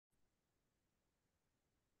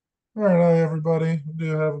All right, hi everybody. We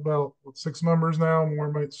do have about 6 members now. More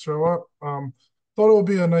might show up. Thought it would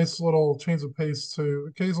be a nice little change of pace to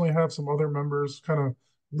occasionally have some other members kind of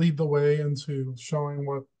lead the way into showing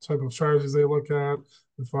what type of strategies they look at,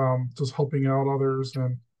 if just helping out others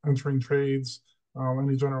and entering trades,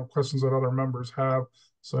 any general questions that other members have.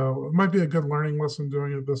 So it might be a good learning lesson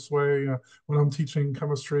doing it this way. When I'm teaching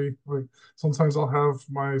chemistry, like sometimes I'll have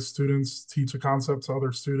my students teach a concept to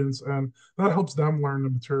other students, and that helps them learn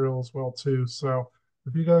the material as well too. So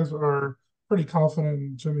if you guys are pretty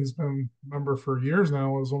confident, Jimmy's been a member for years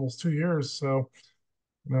now, it was almost 2 years. So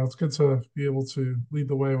it's good to be able to lead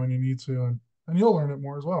the way when you need to, and you'll learn it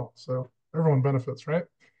more as well. So everyone benefits, right?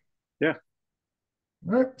 Yeah.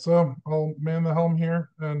 All right, so I'll man the helm here,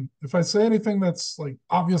 and if I say anything that's like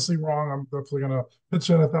obviously wrong, I'm definitely gonna pitch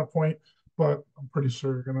in at that point. But I'm pretty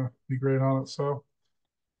sure you're gonna be great on it. So, all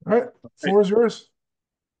right, Right. floor is yours.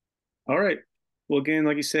 All right. Well, again,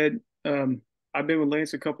 like you said, I've been with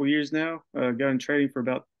Lance a couple years now. Got in trading for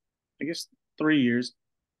about, I guess, 3 years.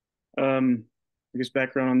 Um, I guess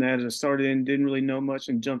background on that is I started in, didn't really know much,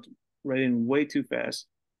 and jumped right in way too fast,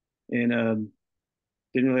 and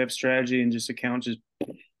didn't really have strategy, and just account just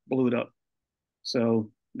blew it up.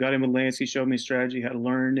 So got in with Lance. He showed me strategy, how to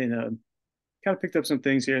learn, and kind of picked up some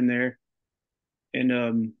things here and there.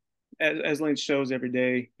 And as Lance shows every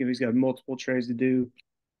day, he's got multiple trades to do.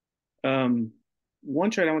 Um, One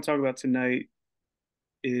trade I want to talk about tonight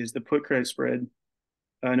is the put credit spread.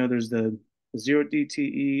 I know there's the zero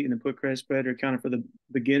DTE and the put credit spread are kind of for the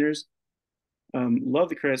beginners. Love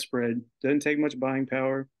the credit spread. Doesn't take much buying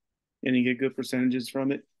power, and you get good percentages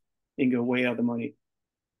from it. You can go way out of the money.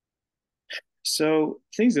 So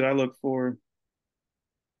things that I look for,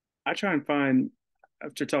 I try and find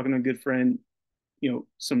after talking to a good friend,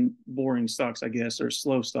 some boring stocks, I guess, or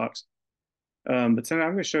slow stocks. But tonight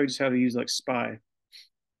I'm going to show you just how to use like SPY.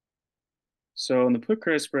 So on the put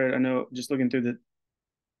credit spread, I know just looking through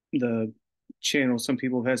the channel, some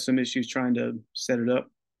people have had some issues trying to set it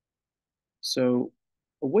up. So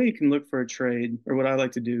a way you can look for a trade, or what I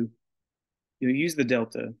like to do, use the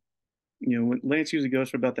delta. When Lance usually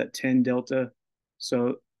goes for about that 10 delta.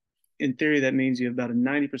 So in theory, that means you have about a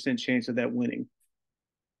 90% chance of that winning.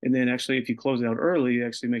 And then actually, if you close it out early, it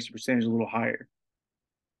actually makes your percentage a little higher.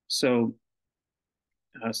 So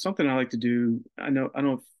something I like to do, I don't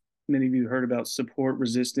know if many of you heard about support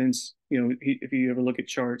resistance. If you ever look at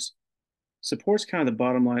charts, support's kind of the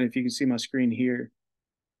bottom line. If you can see my screen here,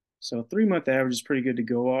 so 3 month average is pretty good to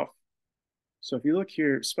go off. So if you look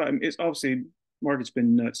here, it's obviously market's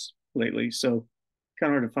been nuts lately, so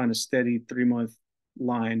kind of hard to find a steady 3 month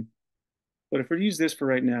line. But if we use this for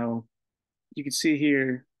right now, you can see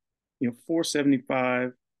here,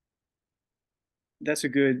 475. That's a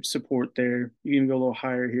good support there. You can go a little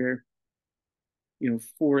higher here.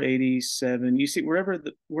 487. You see wherever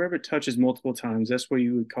it touches multiple times, that's what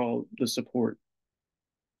you would call the support.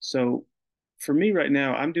 So for me right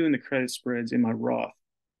now, I'm doing the credit spreads in my Roth.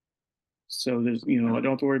 So there's, I don't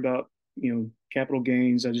have to worry about, capital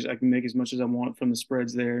gains. I can make as much as I want from the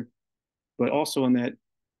spreads there. But also in that,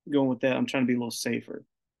 going with that, I'm trying to be a little safer.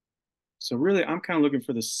 So really, I'm kind of looking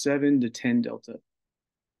for the 7 to 10 delta.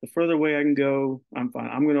 The further away I can go, I'm fine.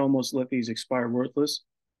 I'm going to almost let these expire worthless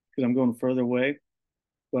because I'm going further away,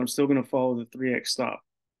 but I'm still going to follow the 3x stop.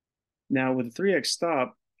 Now, with the 3x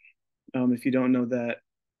stop, if you don't know that,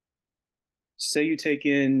 say you take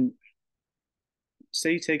in,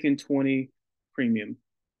 say you take in 20 premium.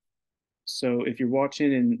 So if you're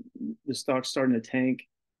watching and the stock's starting to tank,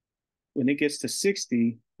 when it gets to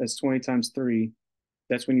 60, that's 20 times three.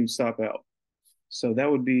 That's when you stop out. So that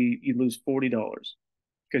would be you lose $40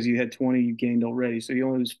 because you had 20 you gained already. So you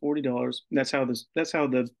only lose $40. And that's how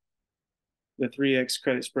the 3x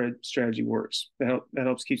credit spread strategy works. That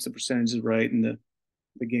helps keeps the percentages right and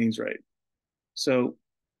the gains right. So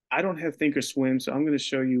I don't have Thinkorswim, so I'm going to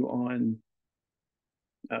show you on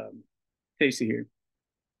um, Tasty here.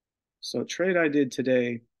 So trade I did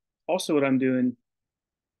today. Also, what I'm doing,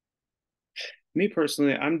 me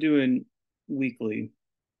personally, I'm doing weekly.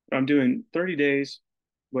 I'm doing 30 days,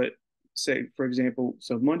 but say, for example,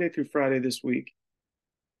 so Monday through Friday this week,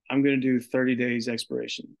 I'm going to do 30 days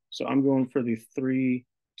expiration. So I'm going for the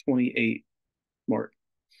 328 mark.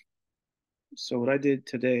 So what I did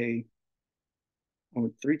today, I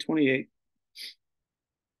went 328.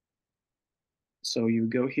 So you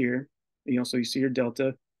go here, and you see your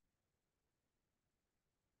delta.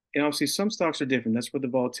 And obviously, some stocks are different. That's where the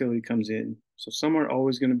volatility comes in. So some are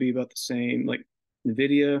always going to be about the same, like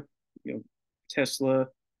Nvidia, Tesla,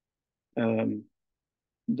 um,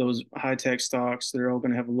 those high tech stocks. They're all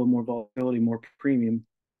going to have a little more volatility, more premium.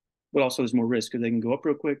 but also there's more risk because they can go up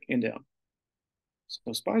real quick and down.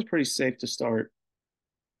 So SPY is pretty safe to start.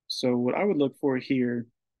 So what I would look for here,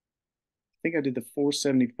 I think I did the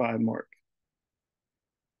 475 mark.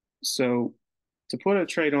 So to put a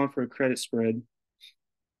trade on for a credit spread,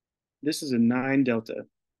 this is a 9 delta.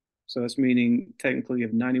 So that's meaning technically you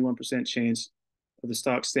have 91% chance of the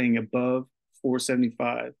stock staying above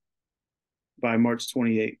 475 by March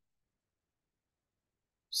 28th.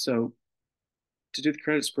 So to do the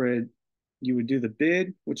credit spread, you would do the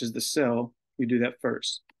bid, which is the sell. You do that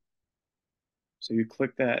first. So you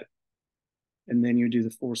click that, and then you do the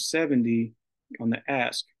 470 on the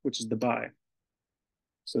ask, which is the buy.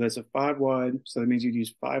 So that's a 5 wide. So that means you'd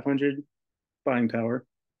use 500 buying power.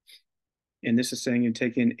 And this is saying you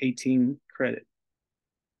take in 18 credit.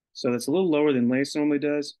 So that's a little lower than Lance normally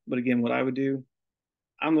does. But again, what I would do,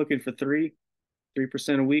 I'm looking for 3%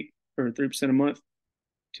 a week or 3% a month,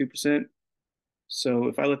 2%. So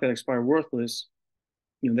if I let that expire worthless,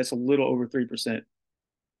 that's a little over 3%.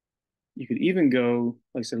 You could even go,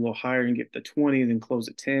 like I said, a little higher and get the 20 and then close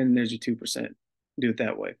at 10, and there's your 2%. Do it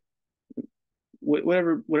that way.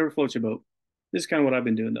 Whatever floats your boat. This is kind of what I've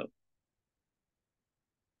been doing though.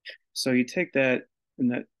 So you take that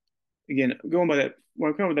and that again, going by that, what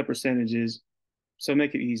I'm coming with that percentage is, so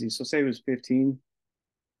make it easy. So say it was 15,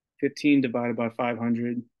 15 divided by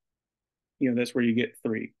 500, that's where you get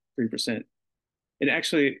 3%. And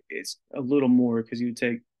actually it's a little more because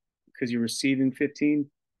because you're receiving 15.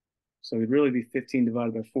 So it'd really be 15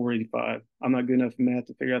 divided by 485. I'm not good enough in math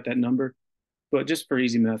to figure out that number, but just for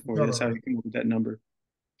easy math You for you, got it that's how right. you come up with that number.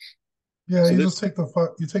 Yeah, So you this, just take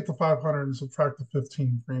the 500 and subtract the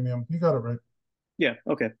 15 premium. You got it right. yeah,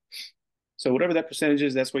 okay. So whatever that percentage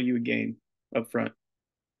is, that's what you would gain up front.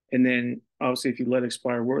 And then obviously if you let it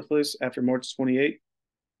expire worthless after March 28th,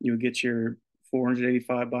 you would get your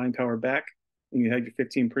 485 buying power back and you had your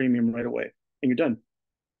 15 premium right away and you're done.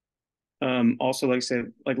 Also, like I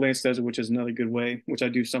said, like Lance does it, which is another good way, which I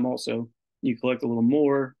do some also. You collect a little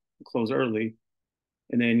more, close early,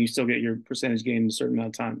 and then you still get your percentage gain in a certain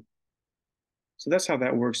amount of time. So that's how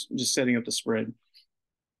that works, just setting up the spread.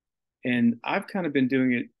 And I've kind of been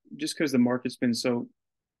doing it just because the market's been so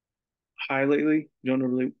high lately. You don't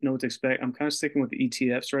really know what to expect. I'm kind of sticking with the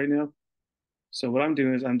ETFs right now. So what I'm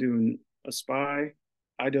doing is I'm doing a SPY,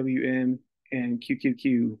 IWM, and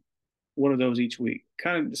QQQ, one of those each week.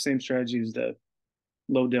 Kind of the same strategy as the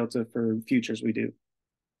low delta for futures we do.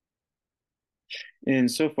 And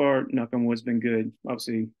so far, knock on wood's been good.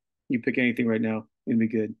 Obviously, you pick anything right now, it'll be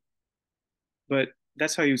good. But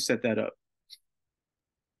that's how you set that up.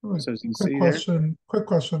 Really So as you can quick see there, question. Quick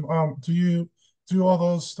question. Do you do all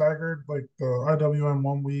those staggered, like the IWM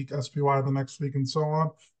 1 week, SPY the next week, and so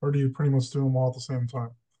on, or do you pretty much do them all at the same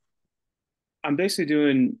time? I'm basically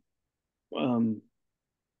doing um,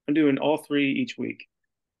 I'm doing all three each week.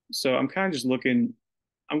 So I'm kind of just looking.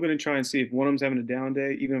 I'm going to try and see if one of them's having a down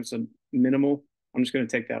day, even if it's a minimal. I'm just going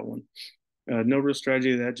to take that one. No real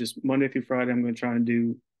strategy of that. Just Monday through Friday, I'm going to try and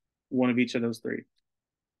do one of each of those three.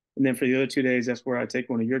 And then for the other 2 days, that's where I take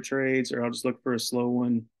one of your trades, or I'll just look for a slow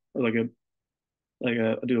one, or I'll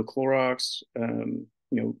do a Clorox,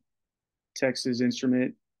 Texas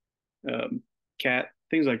Instrument, um, Cat,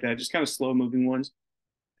 things like that. Just kind of slow moving ones.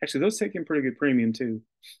 Actually, those take in pretty good premium too.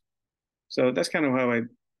 So that's kind of how I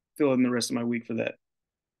fill in the rest of my week for that.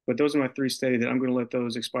 But those are my three steady that I'm going to let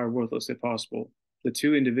those expire worthless if possible. The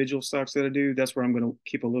two individual stocks that I do, that's where I'm going to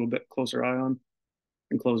keep a little bit closer eye on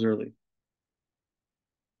and close early.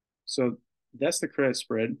 So that's the credit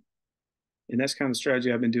spread. And that's kind of the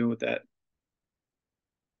strategy I've been doing with that.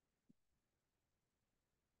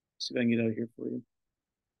 See if I can get out of here for you.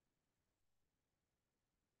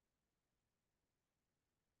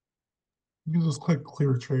 You can just click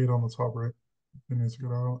clear trade on the top right. It needs to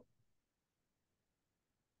get out.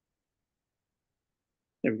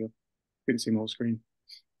 There we go. Good to see my whole screen.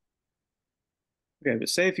 Okay, but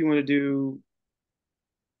say if you want to do,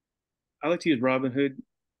 I like to use Robinhood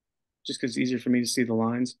just because it's easier for me to see the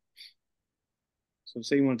lines. So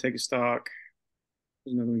say you want to take a stock,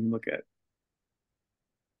 there's another one you can look at.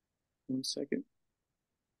 1 second.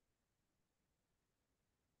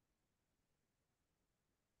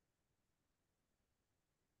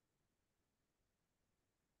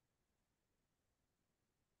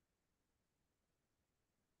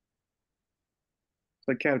 It's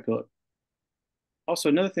like Caterpillar. Also,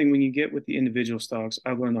 another thing when you get with the individual stocks,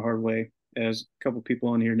 I've learned the hard way, as a couple people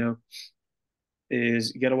on here know,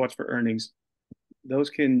 is you got to watch for earnings. Those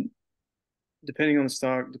can, depending on the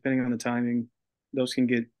stock, depending on the timing, those can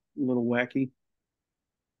get a little wacky.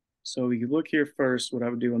 So you look here first, what I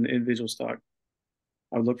would do on the individual stock,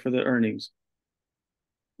 I would look for the earnings.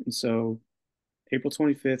 And so April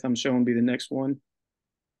 25th, I'm showing be the next one.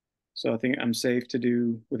 So I think I'm safe to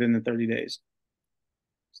do within the 30 days.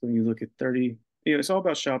 So when you look at 30, it's all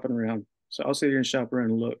about shopping around. So I'll sit here and shop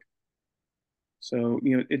around and look. So,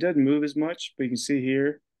 it doesn't move as much, but you can see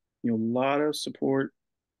here, a lot of support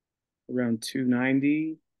around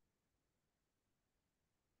 290,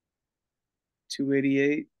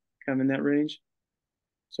 288, kind of in that range.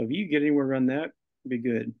 So if you get anywhere around that, it'd be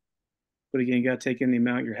good. But again, you got to take in the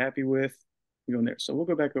amount you're happy with. You go in there. So we'll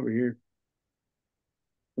go back over here.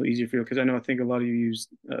 A little easier for you because I think a lot of you use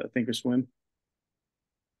Thinkorswim.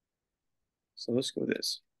 So let's go with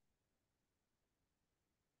this.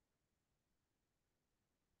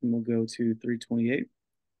 And we'll go to 328.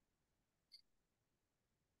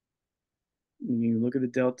 And you look at the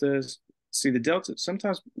deltas. See the delta,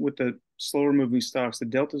 sometimes with the slower moving stocks, the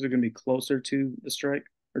deltas are going to be closer to the strike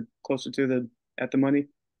or closer to the at the money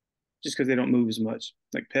just because they don't move as much.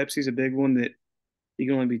 Like Pepsi's a big one that you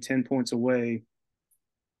can only be 10 points away,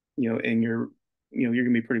 and you're going to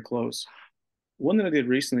be pretty close. One that I did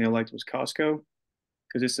recently I liked was Costco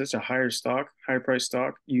because it's such a higher price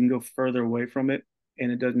stock. You can go further away from it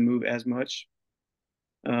and it doesn't move as much.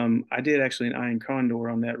 I did actually an iron condor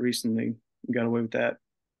on that recently and got away with that.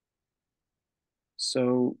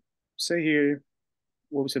 So say here,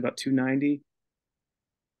 what was it about 290?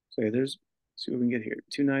 So yeah, let's see what we can get here.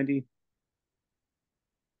 290.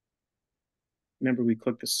 Remember, we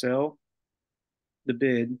click the sell, the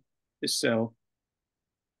bid is sell,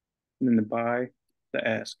 and then the buy, the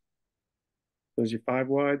ask. Those are your 5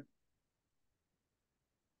 wide.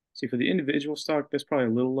 See, for the individual stock, that's probably a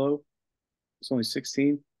little low. It's only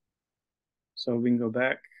 16. So we can go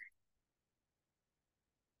back.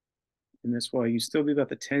 And that's why you still be about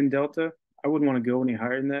the 10 delta. I wouldn't want to go any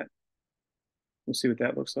higher than that. We'll see what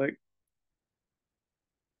that looks like.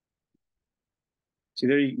 See,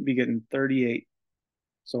 there you'd be getting 38.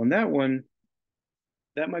 So on that one,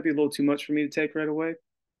 that might be a little too much for me to take right away.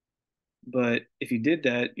 But if you did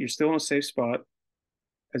that, you're still in a safe spot.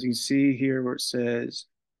 As you can see here where it says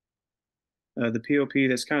the POP,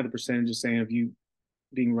 that's kind of the percentage of saying of you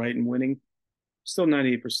being right and winning, still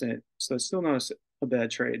 98%. So it's still not a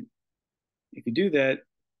bad trade. If you do that,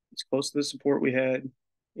 it's close to the support we had, and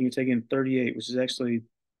you're taking 38, which is actually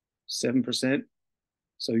 7%.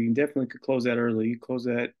 So you can definitely could close that early. You close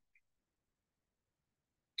that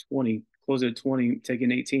 20, close it at 20,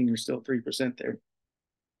 taking 18, you're still 3% there.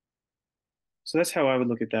 So that's how I would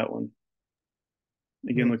look at that one.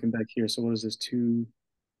 Again, Yeah. looking back here. So what is this?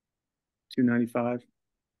 295?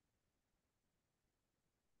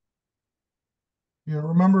 Yeah,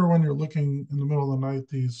 remember when you're looking in the middle of the night,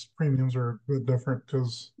 these premiums are a bit different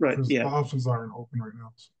because Right. there's the Yeah. options aren't open right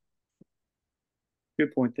now. So,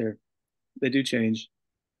 Good point there. They do change.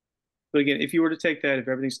 But again, if you were to take that, if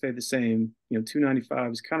everything stayed the same,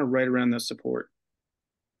 295 is kind of right around that support.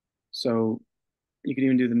 So you can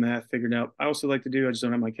even do the math, figure it out. I also like to do, I just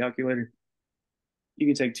don't have my calculator. You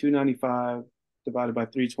can take 295 divided by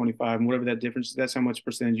 325, and whatever that difference is, that's how much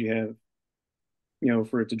percentage you have,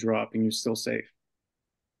 for it to drop, and you're still safe.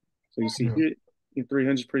 So you see yeah. here,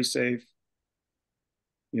 300 is pretty safe,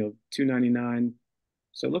 299.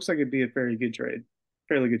 So it looks like it'd be a fairly good trade.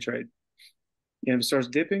 And if it starts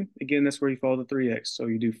dipping, again, that's where you follow the 3x. So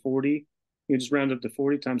you do 40, you just round up to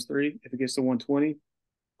 40 times 3. If it gets to 120,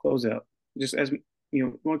 close out. Just as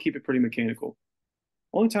you want to keep it pretty mechanical.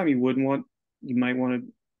 Only time you might want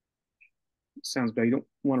to, sounds bad, you don't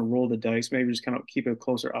want to roll the dice, maybe just kind of keep a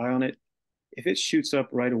closer eye on it. If it shoots up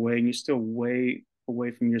right away and you're still way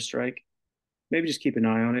away from your strike, maybe just keep an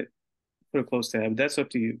eye on it, put a close tab. That's up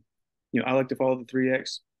to you. I like to follow the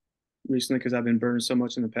 3x recently because I've been burned so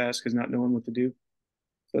much in the past because not knowing what to do.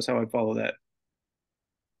 So that's how I follow that.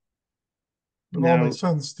 It all Now, makes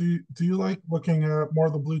sense. Do you like looking at more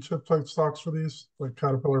of the blue chip type stocks for these, like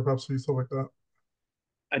Caterpillar, Pepsi, stuff like that?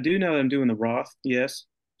 I do know that I'm doing the Roth, yes,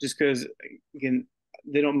 just because again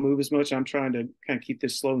they don't move as much. I'm trying to kind of keep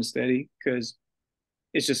this slow and steady because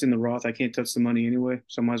it's just in the Roth. I can't touch the money anyway,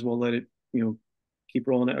 so I might as well let it, keep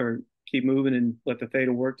rolling it or keep moving and let the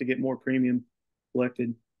theta work to get more premium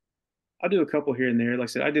collected. I'll do a couple here and there. Like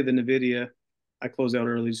I said, I did the Nvidia. I closed out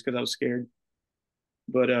early just because I was scared.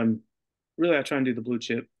 But really, I try and do the blue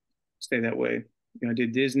chip, stay that way. I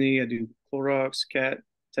did Disney, I do Clorox, Cat,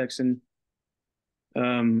 Texan.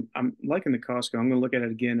 I'm liking the Costco. I'm going to look at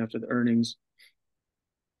it again after the earnings.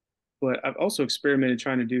 But I've also experimented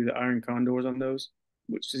trying to do the iron condors on those,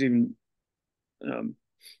 which is even um,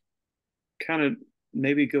 kind of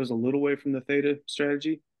maybe goes a little way from the theta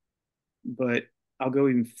strategy. But I'll go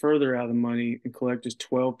even further out of the money and collect just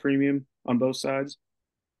 12 premium on both sides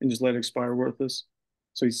and just let it expire worthless.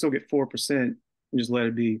 So you still get 4% and just let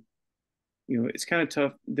it be. It's kind of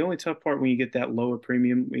tough. The only tough part when you get that lower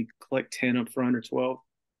premium, when you collect 10 up front or 12,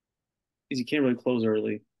 is you can't really close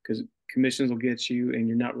early because commissions will get you and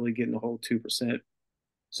you're not really getting the whole 2%.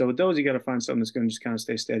 So with those, you got to find something that's going to just kind of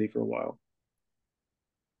stay steady for a while.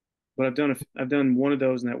 But I've done one of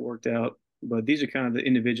those and that worked out. But these are kind of the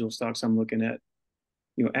individual stocks I'm looking at.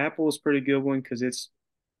 Apple is a pretty good one because it's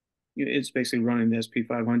basically running the SP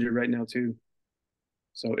 500 right now too.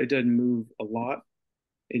 So it doesn't move a lot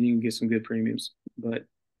and you can get some good premiums. But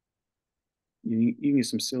you can get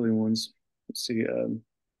some silly ones. Let's see.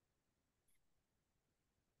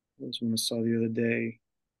 What was one I saw the other day?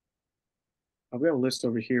 I've got a list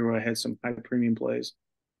over here where I had some high premium plays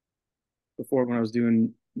before when I was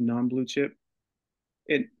doing non-blue chip.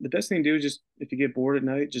 And the best thing to do is just if you get bored at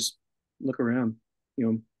night, just look around.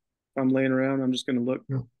 If I'm laying around, I'm just going to look.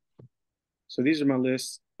 Yeah. So these are my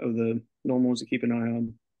lists of the normal ones to keep an eye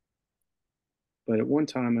on. But at one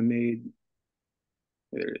time I made,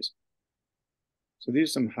 there it is. So these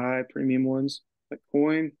are some high premium ones. Like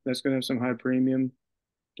Coin, that's going to have some high premium.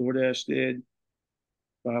 DoorDash did.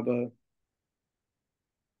 Baba.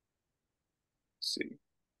 Let's see.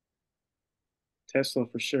 Tesla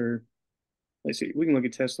for sure. Let's see. We can look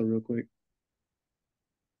at Tesla real quick.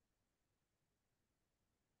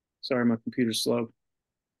 Sorry, my computer's slow.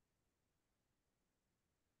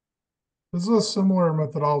 This is a similar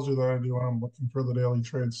methodology that I do when I'm looking for the daily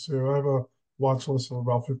trades too. I have a watch list of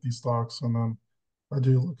about 50 stocks, and then I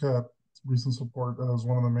do look at recent support as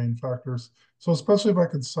one of the main factors. So especially if I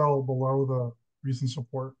could sell below the recent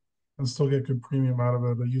support and still get good premium out of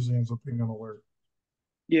it, it usually ends up being an alert.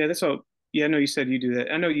 Yeah, that's all. Yeah, I know you said you do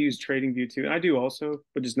that. I know you use TradingView too. I do also,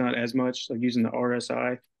 but just not as much, like using the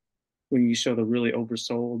RSI when you show the really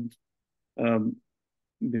oversold. Um,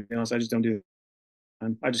 to be honest, I just don't do it.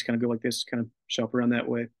 I just kind of go like this, kind of shop around that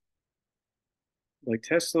way. Like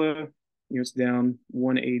Tesla, it's down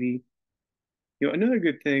 180. Another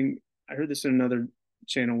good thing, I heard this in another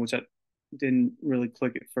channel, which I didn't really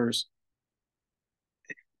click at first.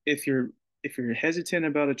 If you're if you're hesitant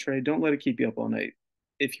about a trade, don't let it keep you up all night.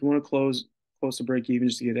 If you want to close to break even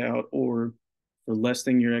just to get out, or for less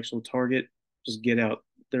than your actual target, just get out.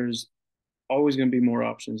 There's always going to be more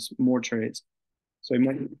options, more trades. So you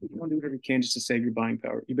want to do whatever you can just to save your buying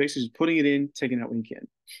power. You're basically just putting it in, taking it out when you can.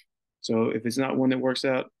 So if it's not one that works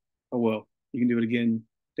out, oh well, you can do it again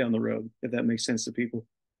down the road if that makes sense to people.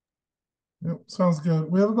 Yep, sounds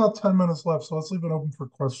good. We have about 10 minutes left, so let's leave it open for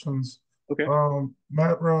questions. Okay.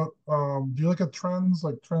 Matt wrote, do you look at trends,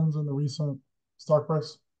 like trends in the recent stock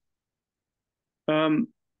price? But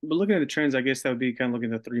looking at the trends, I guess that would be kind of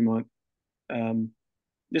looking at the 3 month. Um,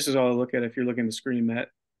 this is all I look at if you're looking at the screen, Matt.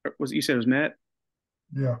 Was you said it was Matt?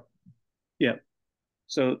 Yeah. Yeah.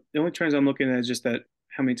 So the only trends I'm looking at is just that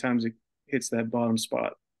how many times it hits that bottom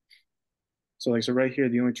spot. So right here,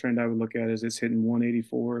 the only trend I would look at is it's hitting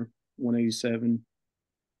 184, 187.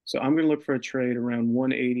 So I'm going to look for a trade around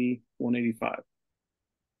 180, 185.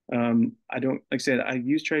 I don't, like I said, I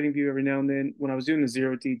use TradingView every now and then. When I was doing the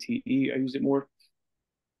zero DTE, I used it more.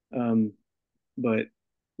 Um, but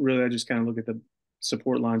really, I just kind of look at the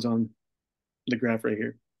support lines on the graph right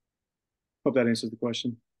here. Hope that answers the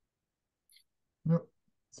question. Yep.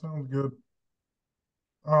 Sounds good.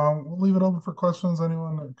 We'll leave it open for questions.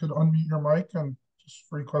 Anyone that could unmute your mic and just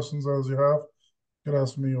free questions as you have. You could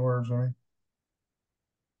ask me or Jimmy.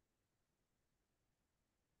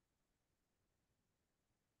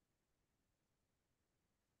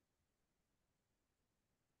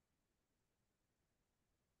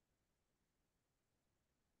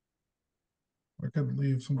 I could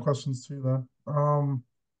leave some questions too then.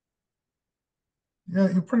 Yeah,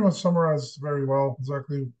 you pretty much summarized very well.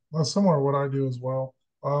 Exactly. That's similar to what I do as well.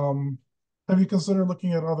 Have you considered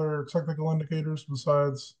looking at other technical indicators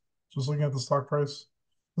besides just looking at the stock price?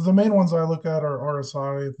 Because the main ones I look at are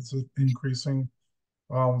RSI, if it's increasing.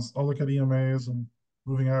 I'll look at EMAs and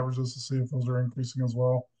moving averages to see if those are increasing as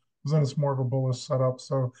well. Because then it's more of a bullish setup.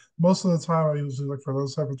 So most of the time I usually look for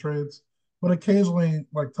those type of trades. But occasionally,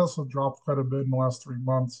 like Tesla dropped quite a bit in the last 3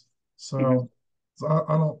 months. Mhm. So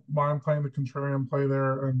I don't mind playing the contrarian play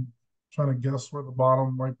there and trying to guess where the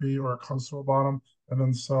bottom might be or close to a bottom and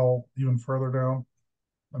then sell even further down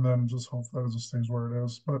and then just hope that it just stays where it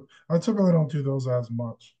is. But I typically don't do those as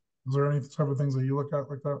much. Is there any type of things that you look at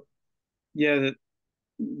like that? Yeah,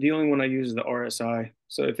 the only one I use is the RSI.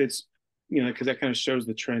 So if it's, because that kind of shows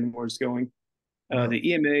the trend where it's going. Yeah. The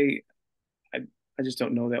EMA, I just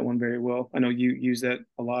don't know that one very well. I know you use that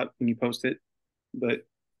a lot when you post it, but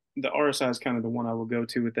the RSI is kind of the one I will go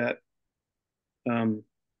to with that. Um,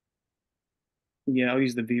 yeah, I'll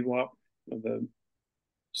use the VWAP of the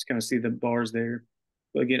just kind of see the bars there.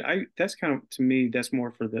 But again, I that's kind of to me that's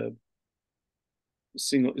more for the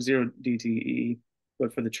single zero DTE.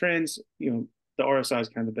 But for the trends, the RSI is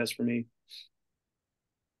kind of the best for me.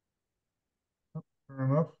 Fair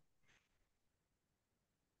enough.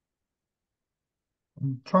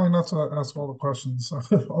 I'm trying not to ask all the questions. So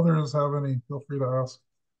if others have any, feel free to ask.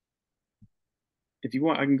 If you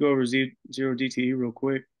want, I can go over zero DTE real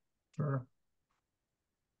quick. Sure.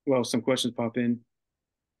 Well, some questions pop in.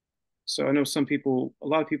 So I know a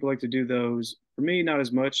lot of people like to do those. For me, not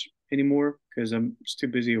as much anymore because I'm just too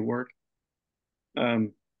busy at work.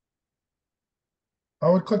 Um, I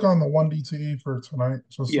would click on the one DTE for tonight,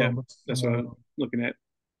 just so yeah, it looks that's what similar. I'm looking at.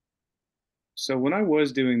 So when I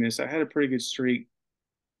was doing this, I had a pretty good streak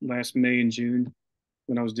last May and June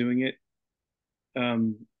when I was doing it.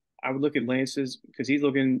 Um, I would look at Lance's because he's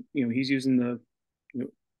using you know,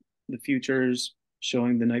 the futures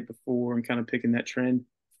showing the night before and kind of picking that trend.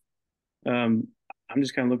 Um, I'm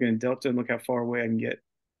just kind of looking at Delta and look how far away I can get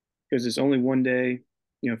because it's only one day.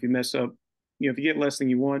 If you mess up, if you get less than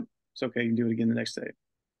you want, it's okay. You can do it again the next day.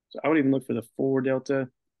 So I would even look for the 4 Delta,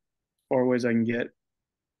 far away as I can get.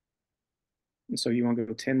 And so you want to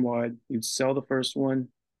go 10 wide. You'd sell the first one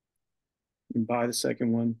and buy the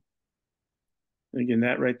second one. And again,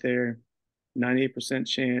 that right there, 98%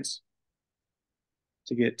 chance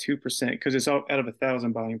to get 2% because it's all out of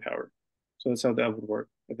 1,000 buying power. So that's how that would work,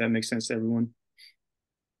 if that makes sense to everyone.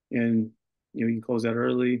 And you can close that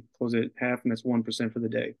early, close it half, and that's 1% for the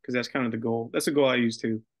day because that's kind of the goal. That's the goal I use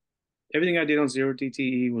too. Everything I did on zero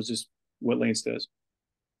DTE was just what Lance does.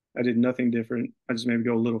 I did nothing different. I just maybe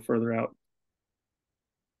go a little further out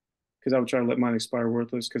because I would try to let mine expire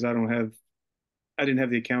worthless because I didn't have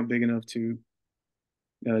the account big enough to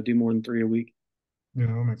do more than 3 a week. Yeah,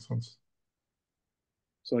 that makes sense.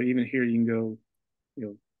 So even here you can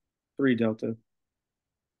go, 3 Delta.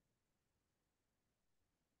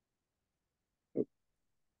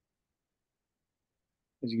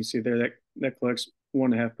 As you can see there, that collects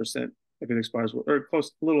 1.5% if it expires, or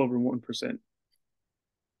close, a little over 1%.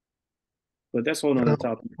 But that's a whole Yeah, nother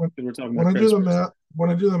topic when, because we're talking when about I credit do the spreads. math, when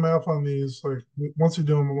I do the math on these, like once you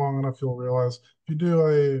do them long enough, you'll realize if you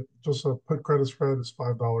do just a put credit spread, it's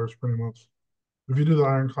 $5 pretty much. If you do the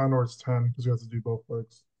iron condor, it's 10 because you have to do both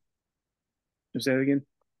legs. Just say that again.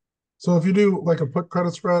 So if you do like a put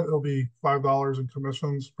credit spread, it'll be $5 in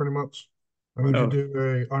commissions pretty much. And if you Oh,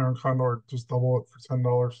 do a iron condor, just double it for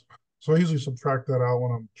 $10. So I usually subtract that out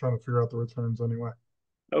when I'm trying to figure out the returns anyway.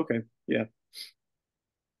 okay, yeah.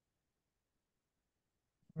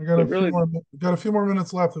 I got a But few really, more got a few more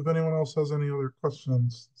minutes left. If anyone else has any other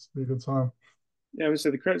questions, it's be a good time. yeah, I would say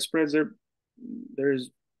the credit spreads they're as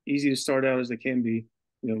easy to start out as they can be.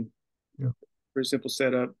 You know, Yeah. pretty simple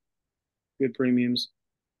setup, good premiums.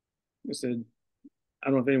 I said, I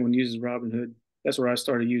don't know if anyone uses Robinhood. That's where I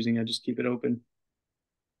started using. I just keep it open.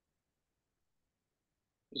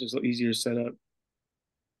 It's just easier to set up.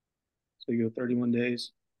 So you go 31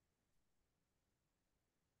 days.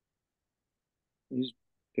 You just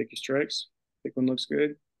pick your strikes. Pick one looks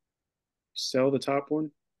good. Sell the top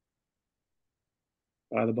one.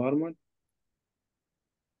 Buy the bottom one.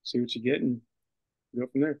 See what you get and go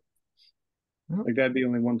from there. Yep. Like that'd be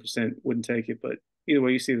only 1%. Wouldn't take it, but either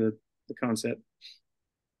way, you see the concept.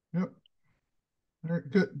 Yep. All right,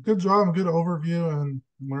 good job, good overview and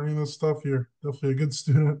learning this stuff. You're definitely a good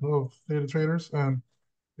student of Thetatraderz and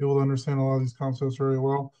able to understand a lot of these concepts very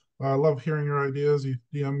well. I love hearing your ideas. You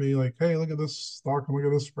DM me like, hey, look at this stock and look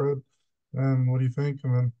at this spread, and what do you think?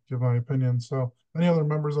 And then give my opinion. So any other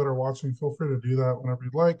members that are watching, feel free to do that whenever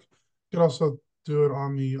you'd like. You can also do it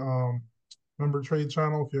on the member trade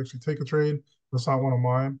channel if you actually take a trade. That's not one of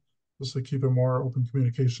mine, just to keep it more open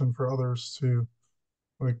communication for others to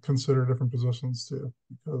like consider different positions too,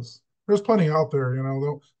 because there's plenty out there.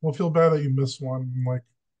 Don't feel bad that you miss one. And like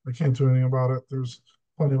I can't do anything about it. There's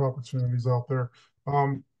plenty of opportunities out there.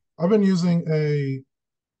 Um, I've been using a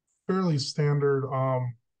fairly standard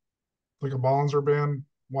like a Bollinger Band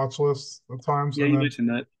watch list at times, Yeah, and you then mentioned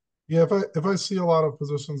that. yeah, if I see a lot of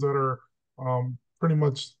positions that are pretty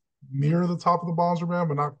much near the top of the Bollinger Band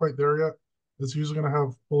but not quite there yet, it's usually going to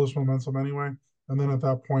have bullish momentum anyway. And then at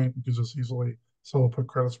that point, you can just easily sell a put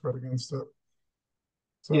credit spread against it.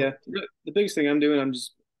 Yeah, So, the biggest thing I'm doing,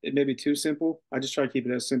 it may be too simple. I just try to keep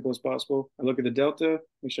it as simple as possible. I look at the delta,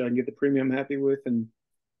 make sure I can get the premium I'm happy with, and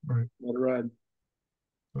right, let it ride.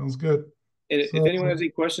 sounds good. And if So, anyone has any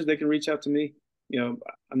questions, they can reach out to me. I'm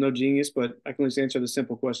no genius, but I can at least answer the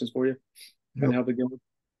simple questions for you, kind of yep. help it go.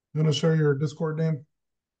 You want to share your Discord name?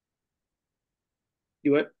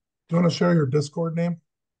 You what? Do you want to share your Discord name?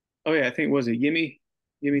 Oh yeah, I think was it Yimmy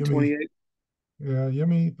Give me, 28. Yeah,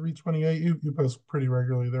 Yummy 328. You post pretty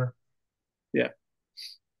regularly there. Yeah,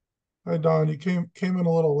 Hi Don, you came in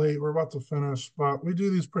a little late. We're about to finish, but we do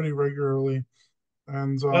these pretty regularly,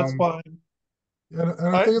 and That's fine.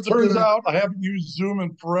 I think it's a good Turns idea. out I haven't used Zoom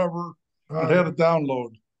in forever and Uh, had to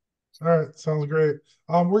download. all right, sounds great.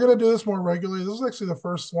 We're gonna do this more regularly. This is actually the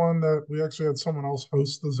first one that we actually had someone else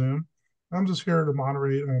host the Zoom. I'm just here to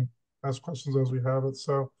moderate and ask questions as we have it.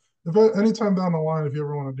 So if at any time down the line, if you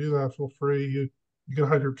ever want to do that, feel free. You can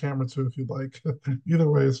hide your camera too if you'd like. Either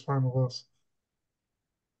way is fine with us.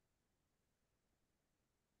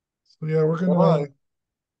 So yeah, we're All gonna right.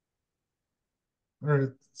 all right.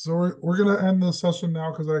 So we're gonna end the session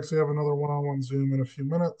now because I actually have another one-on-one Zoom in a few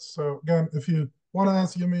minutes. So again, if you want to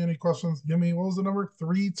ask Yumi any questions, Yumi, what was the number?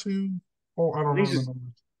 324. I don't this remember the is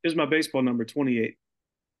numbers. this is my baseball number 28.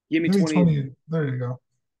 Give me Yumi 28. 20. There you go.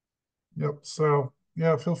 Yep. So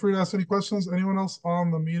yeah, feel free to ask any questions. Anyone else on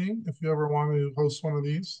the meeting, if you ever want to host one of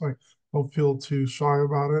these, like don't feel too shy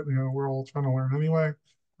about it. We're all trying to learn anyway.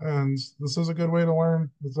 And this is a good way to learn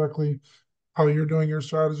exactly how you're doing your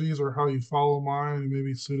strategies or how you follow mine and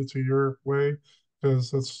maybe suit it to your way, because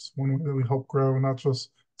that's one way that we help grow and not just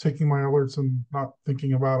taking my alerts and not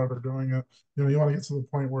thinking about it or doing it. You want to get to the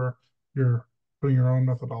point where you're putting your own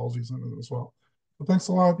methodologies in it as well. But thanks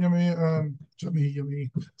a lot, Yumi and Jimmy, Yumi.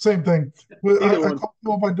 Same thing. Either I one. call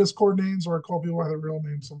people by Discord names or I call people by their real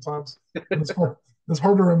names sometimes. And it's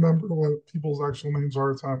hard to remember what people's actual names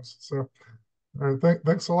are at times. So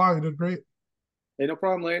thanks a lot. You did great. Hey, no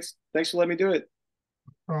problem, Lance. Thanks for letting me do it.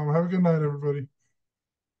 Have a good night, everybody.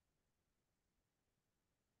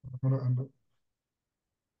 I'm gonna end it.